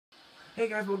Hey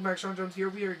guys, welcome back. Sean Jones here.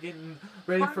 We are getting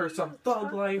ready for some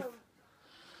thug life.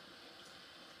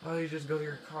 Oh, you just go to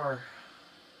your car.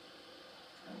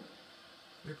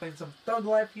 We're playing some thug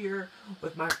life here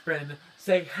with my friend.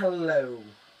 Say hello.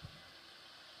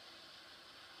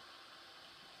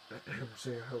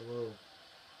 Say hello.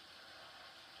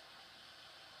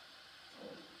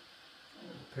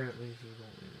 Apparently he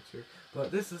won't answer.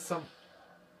 But this is some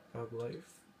thug life.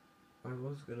 I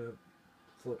was gonna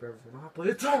flip everything off, but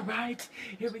it's alright!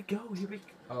 Here we go, here we go.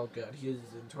 Oh god, his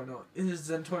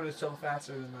Zentorno is so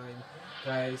faster than mine,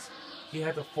 guys. He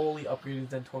had to fully upgrade his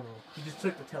Zentorno. He just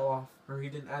took the tail off, or he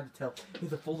didn't add the tail. He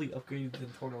had to fully upgrade his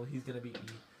Zentorno. He's gonna beat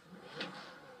me.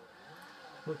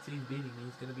 Look, he's beating me.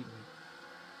 He's gonna beat me.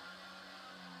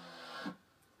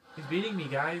 He's beating me,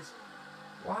 guys.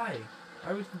 Why?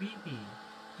 Why would he beat me?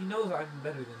 He knows I'm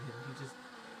better than him. He just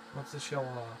wants to show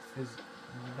off his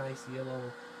nice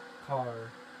yellow car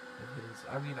of his.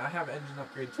 I mean, I have engine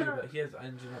upgrade too, but he has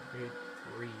engine upgrade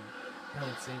 3. How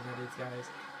insane that is, guys.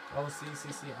 Oh,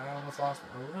 see, I almost lost.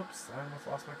 Oh, whoops! I almost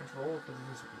lost my control because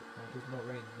there's no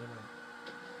rain. Never mind.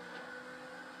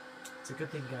 It's a good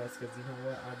thing, guys, because you know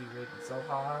what? I'll be raging so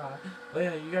hard. But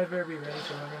yeah, you guys better be ready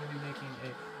because I'm going to be making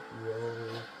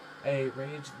a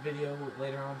rage video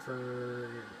later on for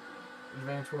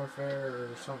Advanced Warfare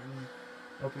or something.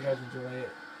 Hope you guys enjoy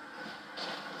it.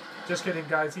 Just kidding,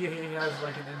 guys. He has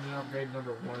like an engine upgrade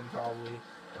number 1 probably.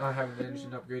 I have an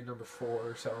engine upgrade number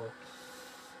 4, so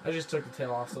I just took the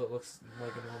tail off so it looks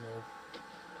like a normal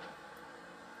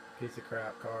piece of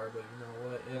crap car. But you know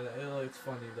what? It's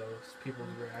funny though. People's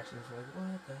reactions are like,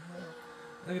 "What the hell?"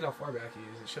 Look at how far back he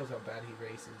is. It shows how bad he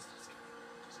races. Just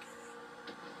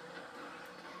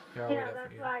kidding. Yeah,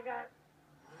 that's why I got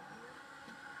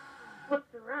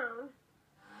flipped around.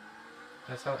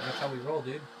 That's how we roll,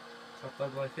 dude. That's how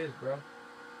thug life is, bro.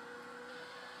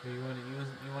 You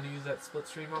want to use that split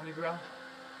stream on me, bro?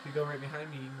 If you go right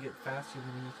behind me, you can get faster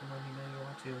than me. Come on, you know you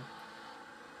want to.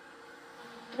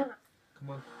 Come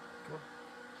on.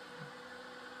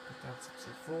 Put down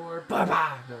 64.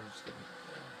 Bye-bye! No, I'm just kidding.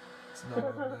 It's not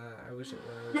on that. I wish it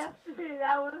was. Yesterday,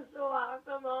 that was so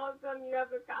awesome. All of a sudden, you have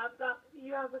the cops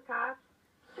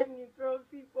and you throw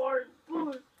C4 and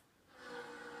boost.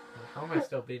 How am I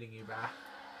still beating you, brah?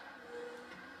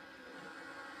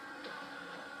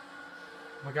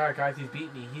 Oh my god, guys, he's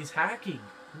beating me. He's hacking.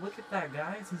 Look at that,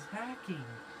 guys. He's hacking.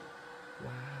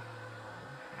 Wow.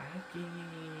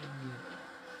 Hacking.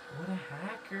 What a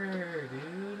hacker,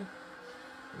 dude.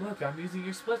 Look, I'm using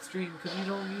your split stream because you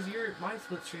don't use my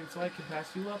split stream, so I can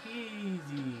pass you up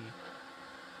easy.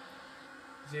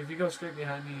 See, if you go straight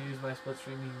behind me and use my split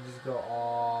stream, you can just go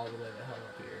all the way the hell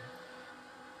up here.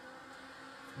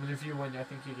 And if you win, I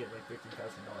think you get like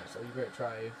 $15,000, so you better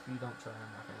try. If you don't try,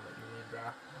 I'm not gonna let you win,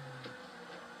 brah.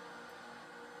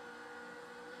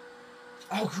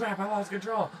 Oh crap, I lost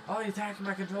control. Oh, he's hacking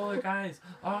my controller, guys.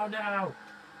 Oh no.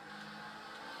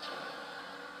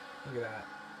 Look at that.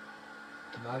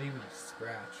 Not even a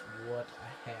scratch. What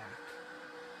a hack.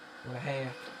 What a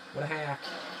hack. What a hack.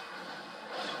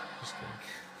 Just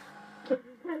kidding.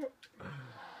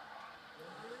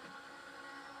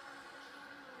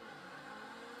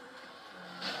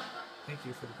 Thank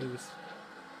you for the boost.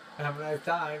 Have a nice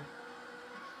time.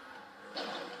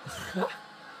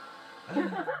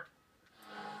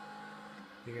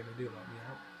 You're gonna do let me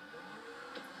out.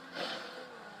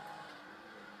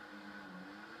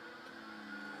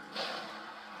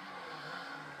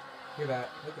 Look at that.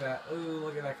 Look at that. Ooh,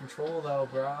 look at that control though,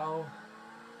 bro.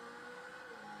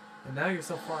 And now you're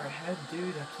so far ahead, dude.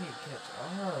 I can't catch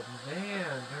up.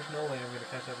 Man, there's no way I'm gonna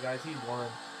catch up, guys. He won.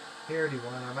 He already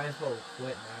won. I might as well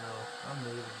quit now. I'm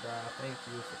leaving, bro. Thank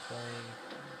you for playing.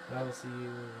 But I will see you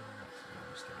next time.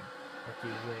 I'm just kidding. Fuck you.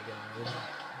 You ain't gonna win. I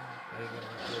ain't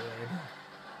gonna let you win.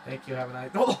 Thank you. Have a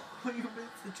nice. Oh, you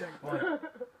missed the checkpoint.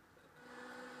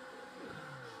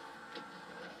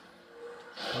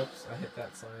 Oops, I hit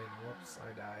that sign. Whoops,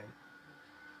 I died.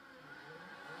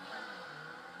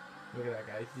 Look at that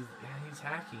guy. He's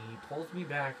hacking. He pulls me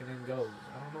back and then goes.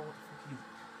 I don't know what the fuck he's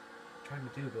trying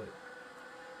to do, but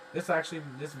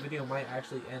this video might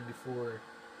actually end before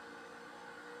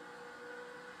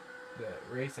the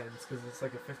race ends because it's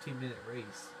like a 15-minute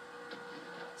race.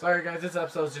 Sorry guys, this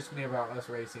episode's just gonna be about us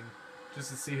racing,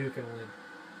 just to see who can win.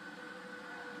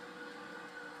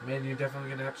 Man, you're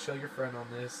definitely gonna have to show your friend on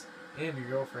this. And your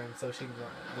girlfriend, so she can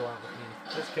go out with me.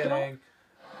 Just kidding.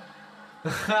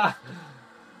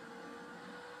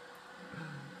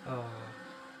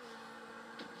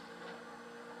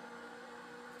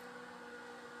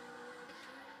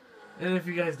 And if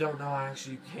you guys don't know, I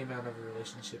actually came out of a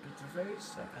relationship. It's very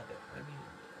sad. I mean,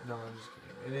 no, I'm just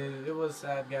kidding. it was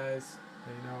sad, guys.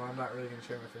 And, you know, I'm not really gonna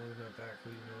share my feelings about that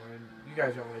because you know, and you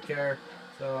guys don't really care,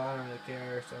 so I don't really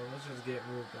care. So let's just get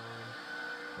moved on.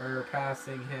 We're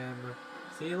passing him.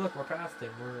 See, look, we're past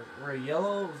him. We're a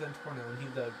yellow Zentorno, and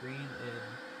he's a green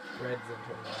and red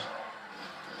Zentorno.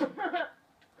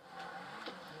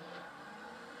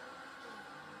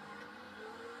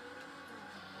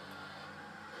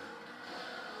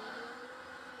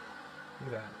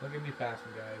 Look at that. Look at me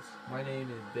passing, guys. My name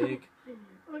is Big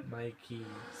Mikey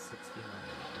 69.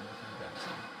 Look at me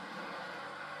passing.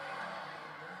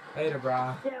 Later,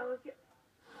 brah. Yeah, look at.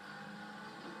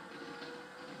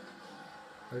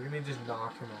 Look at me just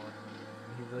knock him on, man.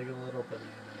 He's like a little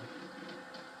banana.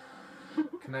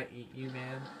 Can I eat you,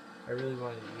 man? I really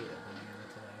wanted to eat a banana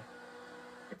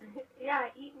today. Yeah,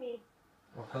 eat me.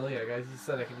 Well, hell yeah, guys. He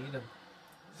said I can eat him.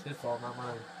 It's his fault, not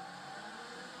mine.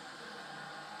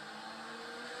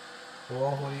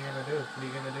 Well, what are you gonna do? What are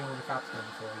you gonna do when the cops come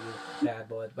for you? Bad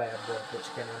boys, what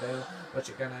you gonna do? What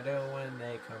you gonna do when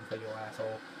they come for your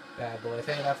asshole? Bad boys,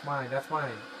 hey, that's mine,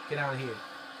 get out of here.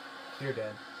 You're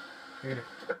dead. You're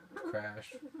gonna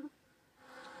crash.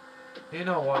 You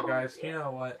know what, guys? You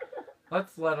know what?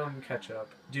 Let's let them catch up.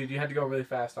 Dude, you had to go really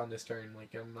fast on this turn.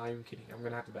 Like, I'm not even kidding. I'm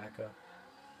gonna have to back up.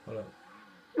 Hold up.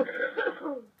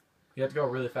 You have to go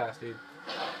really fast, dude.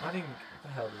 I didn't. What the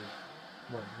hell, dude?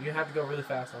 Come on. You have to go really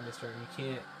fast on this turn. You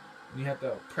can't. You have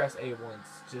to press A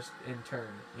once, just in turn.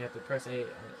 You have to press A,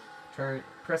 turn.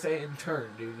 Press A and turn,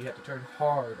 dude. You have to turn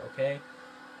hard, okay?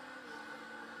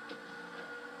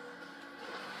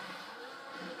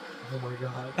 Oh my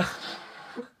god.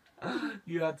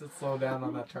 You have to slow down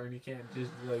on that turn. You can't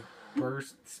just like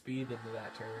burst speed into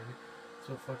that turn.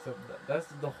 So it fucks up. That's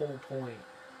the whole point.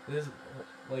 This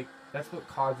like that's what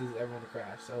causes everyone to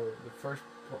crash. So the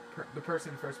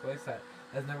person in first place that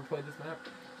has never played this map,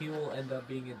 he will end up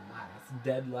being in last,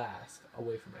 dead last,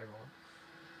 away from everyone.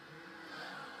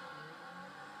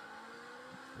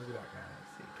 Look at that guy.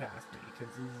 He passed me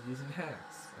because he's using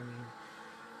hacks. I mean,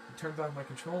 he turns off my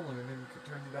controller and then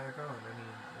turns it back on. I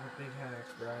mean, what big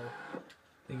hacks, bro?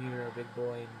 Thinking you're a big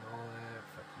boy and all that.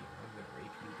 Fuck you. I'm gonna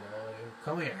rape you, bro.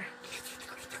 Come here.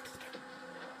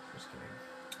 Just kidding.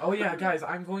 Oh yeah, guys,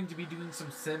 I'm going to be doing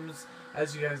some Sims.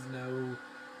 As you guys know,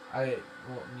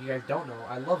 well, you guys don't know,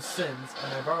 I love Sims,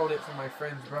 and I borrowed it from my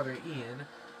friend's brother, Ian.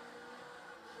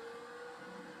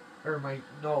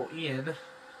 Ian.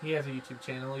 He has a YouTube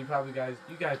channel. You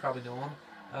guys probably know him.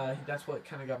 That's what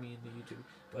kind of got me into YouTube.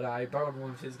 But I borrowed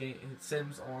one of his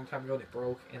Sims a long time ago, and it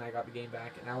broke, and I got the game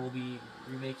back, and I will be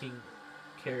remaking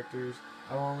characters.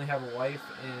 I will only have a wife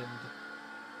and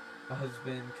a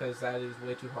husband, because that is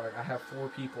way too hard. I have 4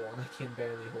 people, and I can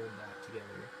barely hold that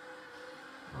together.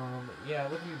 Yeah,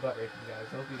 look at me butt raping, guys.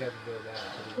 I hope you guys enjoyed that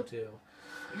video, too.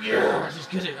 Yeah, just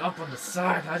get it up on the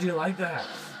side. How do you like that?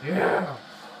 Yeah.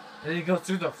 And then you go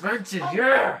through the Frenches.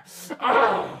 Yeah.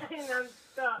 Oh. And I'm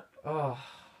stuck. Oh.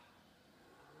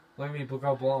 Look at me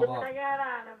go blow him up. I got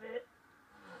out of it.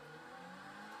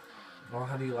 Oh,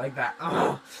 how do you like that?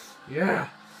 Oh. Yeah.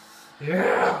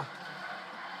 Yeah.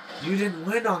 You didn't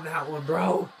win on that one,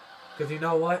 bro. Because you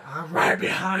know what? I'm right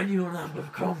behind you and I'm going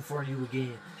to come for you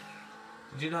again.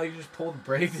 Did you know you just pulled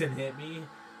brakes and hit me?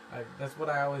 That's what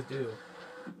I always do.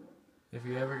 If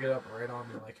you ever get up right on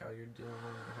me like how you're doing,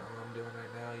 how I'm doing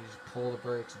right now, you just pull the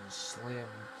brakes and just slam me.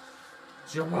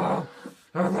 Jamal!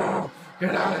 Hello!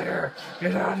 Get out of here!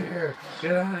 Get out of here!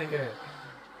 Get out of here!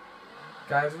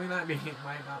 Guys, we might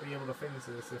not be able to finish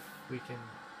this if we can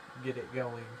get it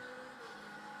going.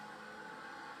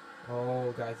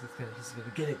 Oh, guys, he's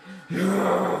gonna get it.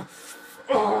 Yeah!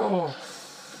 Oh!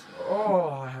 Oh,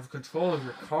 I have control of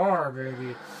your car,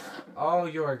 baby. Oh,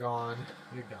 you're gone.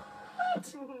 You're gone.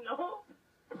 No.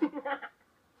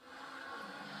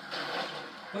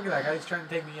 Look at that guy. He's trying to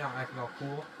take me out, acting all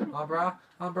cool. Huh, brah?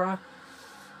 Huh, brah?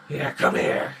 Yeah, come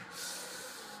here.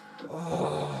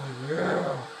 Oh,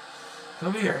 yeah.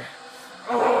 Come here.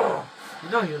 Oh, you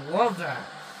know you love that.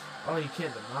 Oh, you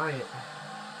can't deny it.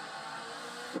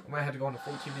 I might have to go on to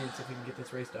 14 minutes if we can get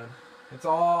this race done. It's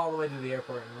all the way to the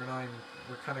airport, and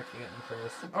we're kind of getting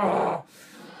close. Oh,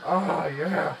 oh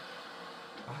yeah.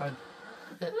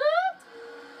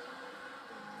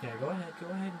 Yeah, go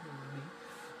ahead.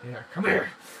 Yeah, come here.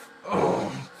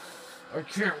 Oh, I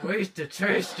can't wait to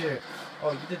taste it.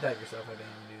 Oh, you did that yourself. I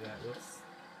didn't even do that. Whoops.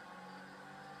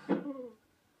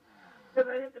 Because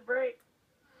I hit the brake.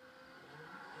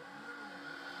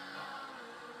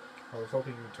 I was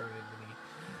hoping you would turn into me.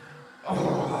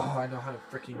 Oh, I know how to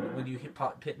freaking, when you hit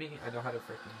me, I know how to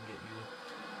freaking get you.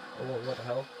 Oh, what the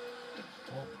hell?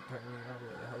 Oh, apparently what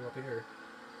the hell up here?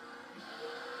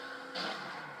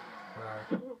 Alright.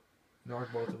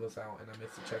 knocked both of us out, and I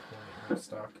missed the checkpoint, and I'm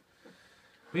stuck.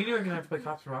 Me and you are gonna have to play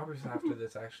Cops and Robbers after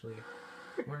this, actually.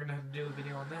 We're gonna have to do a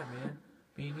video on that, man.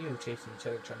 Me and you chasing each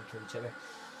other, trying to kill each other.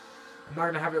 I'm not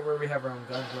gonna have it where we have our own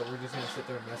guns, but we're just gonna sit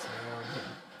there messing around.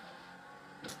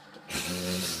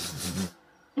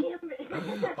 Damn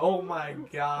it. Oh my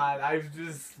god, I've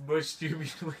just mushed you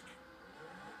between.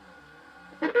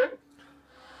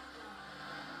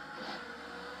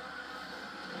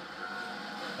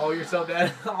 Oh, you're so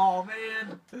dead. Oh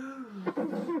man.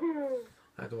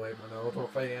 I had to wipe my nose real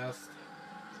fast.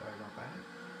 Sorry about that.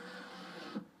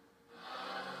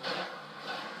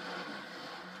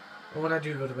 But when I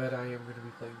do go to bed, I am going to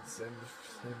be playing Sims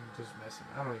and just messing.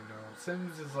 I don't even know.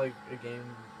 Sims is like a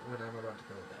game when I'm about to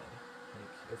go to bed.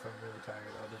 Like, if I'm really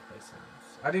tired, I'll just play Sims.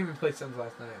 I didn't even play Sims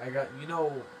last night. I got, you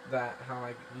know that,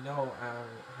 how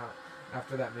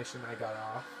after that mission I got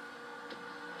off?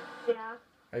 Yeah.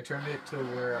 I turned it to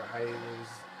where I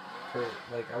was,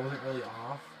 I wasn't really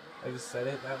off. I just set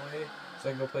it that way so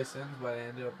I can go play Sims, but I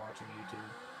ended up watching YouTube.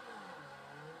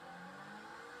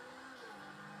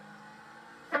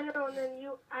 I know, and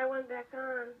then I went back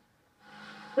on.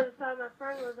 Because I thought my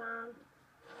friend was on.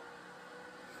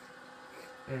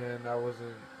 And I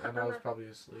wasn't, and I was probably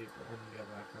asleep when you got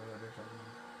back on or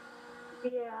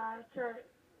something. Yeah, I started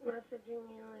messaging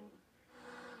you and...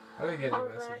 I didn't get any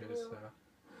messages, so.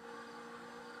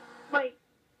 Like,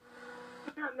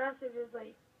 not messages,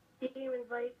 like, game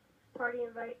invites, party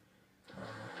invites.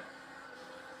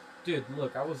 Dude,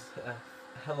 look, I was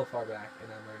hella far back,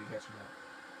 and I'm already catching up.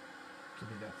 Give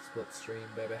me that split stream,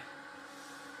 baby.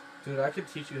 Dude, I could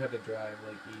teach you how to drive,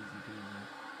 like, easy peasy.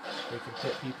 We can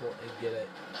hit people and get it.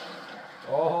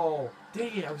 Oh,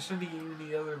 dang it, I was trying to get you in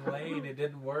the other lane, it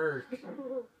didn't work.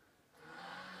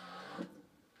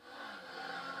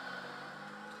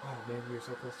 Oh, man, we were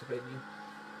so close to hitting you.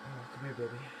 Oh, come here,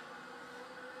 baby.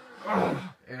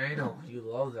 Oh, and I know, you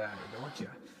love that, don't you?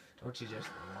 Don't you just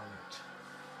love it?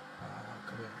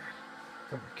 Come here.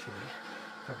 Come here, kitty.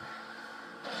 Come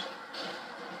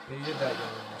here. You did that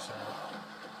young yourself.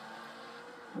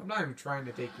 I'm not even trying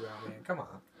to take you out, man. Come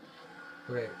on.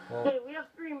 Okay, well... Hey, we have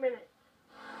 3 minutes.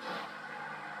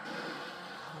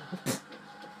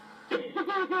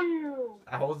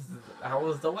 How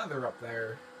was the weather up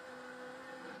there?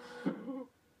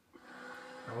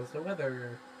 How was the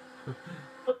weather?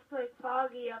 Looks like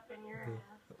foggy up in your ass.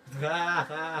 Ha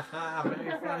ha ha!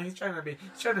 Very funny. He's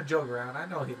trying to joke around. I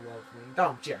know he loves me.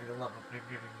 Don't you love me?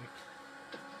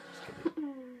 Just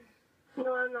kidding.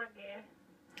 No, I'm not gay.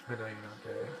 I know you're not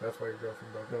gay. That's why your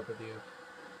girlfriend broke up with you.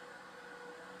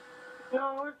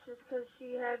 No, it's just because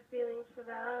she had feelings for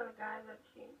that other guy that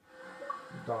she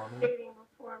was Donald. dating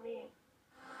before me.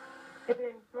 And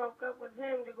then broke up with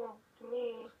him to go to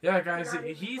me. Yeah, guys,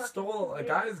 he stole a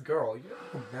guy's girl. You know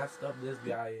how messed up this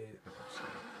guy is.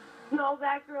 No,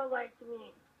 that girl liked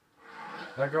me.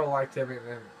 That girl liked him and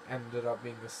then ended up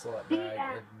being a slut He bag.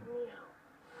 asked And me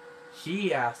out.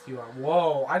 he asked you out.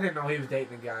 Whoa, I didn't know he was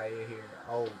dating a guy here.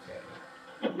 Okay.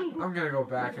 I'm gonna go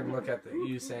back and look at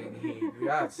you saying he.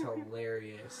 That's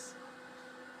hilarious.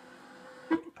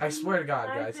 I swear to God,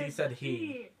 guys, he said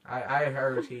he. I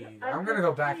heard he. I'm gonna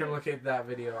go back and look at that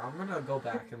video. I'm gonna go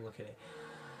back and look at it.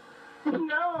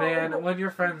 No. Man, when your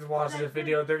friends watch this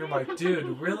video, they're gonna be like,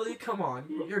 dude, really? Come on.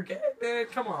 You're gay, man?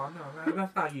 Come on. No,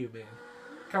 that's not you, man.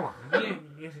 Come on.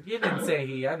 You didn't say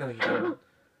he. I know you didn't.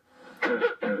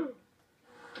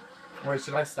 Wait,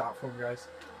 should I stop for him, guys?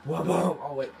 Whoa, whoa.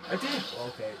 Oh, wait. I did.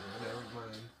 Okay, never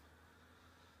mind.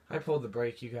 I pulled the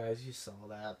brake, you guys. You saw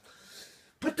that.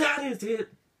 But that is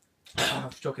it. I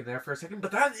was joking there for a second,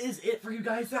 but that is it for you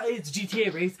guys. That is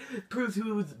GTA Race. Proves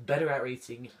who's better at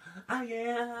racing. I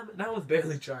am. And I was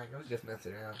barely trying. I was just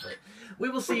messing around. But we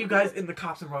will see you guys in the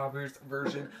Cops and Robbers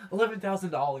version.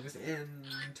 $11,000 in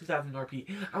 2,000 RP.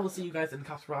 I will see you guys in the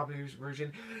Cops and Robbers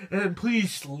version. And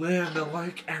please slam the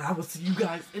like. And I will see you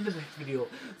guys in the next video.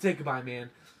 Say goodbye, man.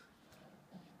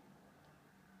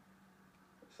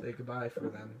 Say goodbye for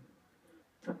them.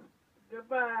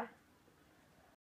 Goodbye.